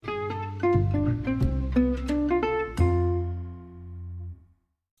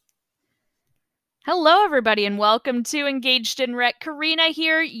Hello, everybody, and welcome to Engaged in Rec. Karina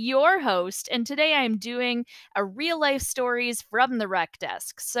here, your host, and today I am doing a real life stories from the rec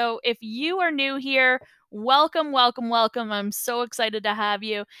desk. So, if you are new here, welcome, welcome, welcome. I'm so excited to have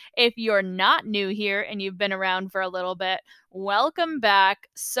you. If you're not new here and you've been around for a little bit, welcome back.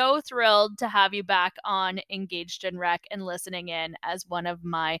 So thrilled to have you back on Engaged in Rec and listening in as one of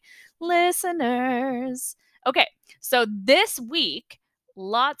my listeners. Okay, so this week,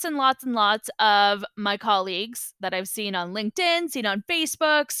 lots and lots and lots of my colleagues that I've seen on LinkedIn, seen on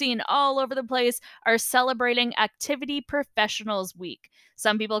Facebook, seen all over the place are celebrating Activity Professionals Week.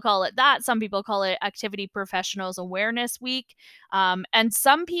 Some people call it that. Some people call it Activity Professionals Awareness Week. And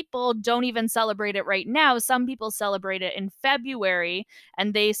some people don't even celebrate it right now. Some people celebrate it in February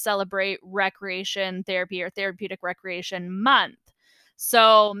and they celebrate Recreation Therapy or Therapeutic Recreation Month.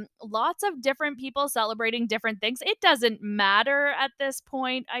 So lots of different people celebrating different things. It doesn't matter at this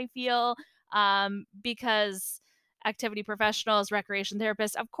point, I feel, because activity professionals, recreation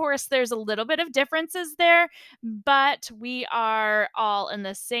therapists, of course, there's a little bit of differences there, but we are all in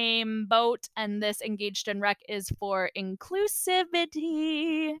the same boat. And this Engaged in Rec is for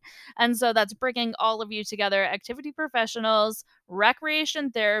inclusivity. And so that's bringing all of you together, activity professionals, recreation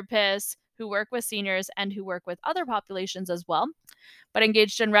therapists who work with seniors and who work with other populations as well. But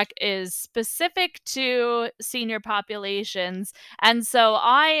Engaged in Rec is specific to senior populations. And so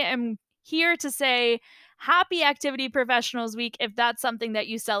I am here to say happy Activity Professionals Week if that's something that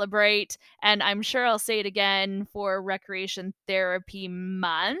you celebrate. And I'm sure I'll say it again for Recreation Therapy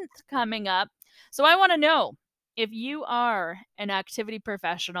Month coming up. So I want to know if you are an activity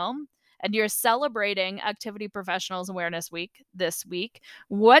professional and you're celebrating Activity Professionals Awareness Week this week,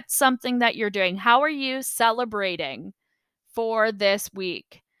 what's something that you're doing? How are you celebrating for this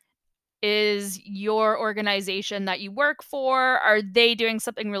week? Is your organization that you work for, are they doing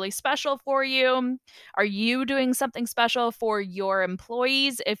something really special for you? Are you doing something special for your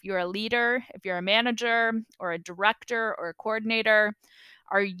employees if you're a leader, if you're a manager or a director or a coordinator?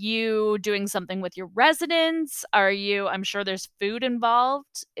 Are you doing something with your residents? I'm sure there's food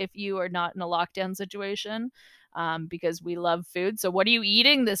involved if you are not in a lockdown situation, because we love food. So what are you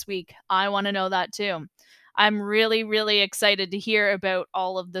eating this week? I want to know that too. I'm really, really excited to hear about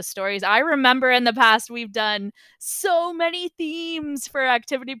all of the stories. I remember in the past, we've done so many themes for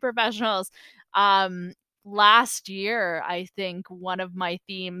activity professionals. Last year, I think one of my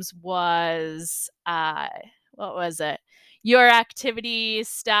themes was, what was it? Your activity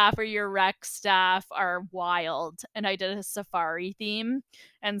staff or your rec staff are wild. And I did a safari theme.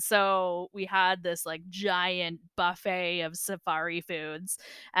 And so we had this like giant buffet of safari foods.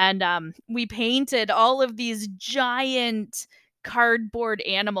 And we painted all of these giant cardboard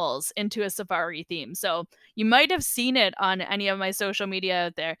animals into a safari theme. So you might have seen it on any of my social media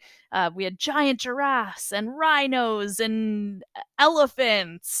out there. We had giant giraffes and rhinos and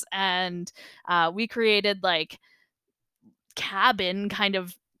elephants. And we created like cabin kind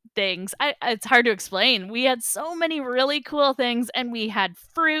of things. It's hard to explain. We had so many really cool things, and we had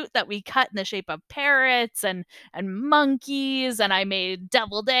fruit that we cut in the shape of parrots and monkeys, and I made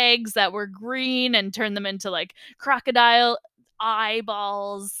deviled eggs that were green and turned them into like crocodile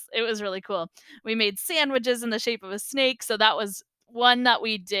eyeballs. It was really cool. We made sandwiches in the shape of a snake, so that was one that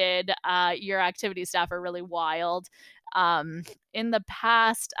we did. Your activity staff are really wild. In the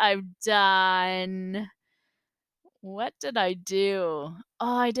past, I've done, what did I do?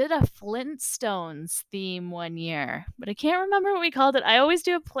 Oh, I did a Flintstones theme one year, but I can't remember what we called it. I always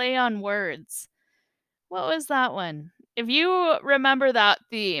do a play on words. What was that one? If you remember that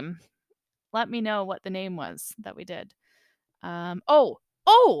theme, let me know what the name was that we did. I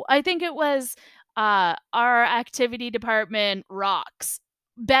think it was our activity department rocks.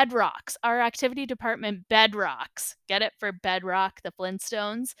 Bedrocks. Our activity department bedrocks. Get it, for Bedrock, the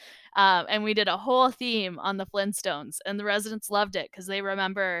Flintstones. And we did a whole theme on the Flintstones, and the residents loved it because they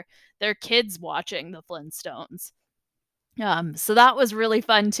remember their kids watching the Flintstones. So that was really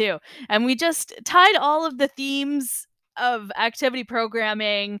fun too. And we just tied all of the themes of activity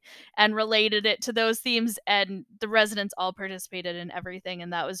programming and related it to those themes, and the residents all participated in everything,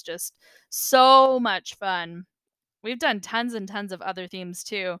 and that was just so much fun. We've done tons and tons of other themes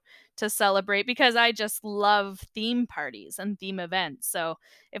too to celebrate, because I just love theme parties and theme events. So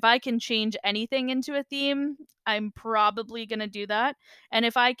if I can change anything into a theme, I'm probably going to do that. And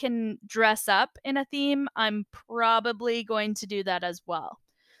if I can dress up in a theme, I'm probably going to do that as well.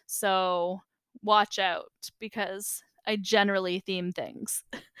 So watch out, because I generally theme things.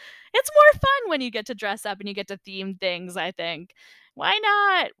 It's more fun when you get to dress up and you get to theme things, I think. Why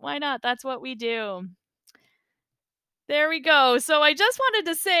not? Why not? That's what we do. There we go. So I just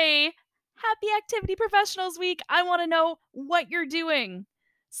wanted to say Happy Activity Professionals Week. I want to know what you're doing.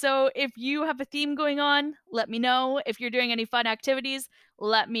 So if you have a theme going on, let me know. If you're doing any fun activities,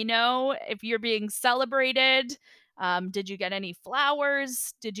 let me know. If you're being celebrated, did you get any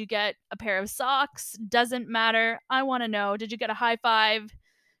flowers? Did you get a pair of socks? Doesn't matter. I want to know. Did you get a high five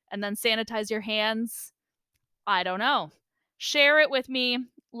and then sanitize your hands? I don't know. Share it with me.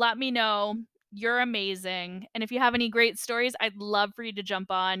 Let me know. You're amazing. And if you have any great stories, I'd love for you to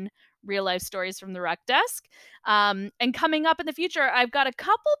jump on real life stories from the rec desk. And coming up in the future, I've got a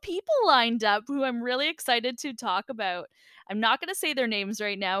couple people lined up who I'm really excited to talk about. I'm not going to say their names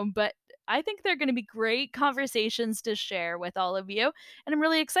right now, but I think they're going to be great conversations to share with all of you. And I'm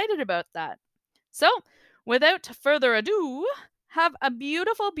really excited about that. So, without further ado, have a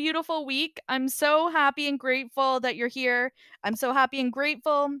beautiful, beautiful week. I'm so happy and grateful that you're here. I'm so happy and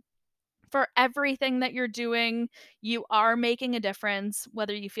grateful for everything that you're doing. You are making a difference,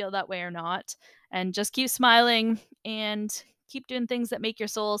 whether you feel that way or not. And just keep smiling and keep doing things that make your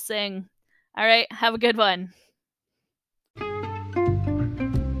soul sing. All right, have a good one.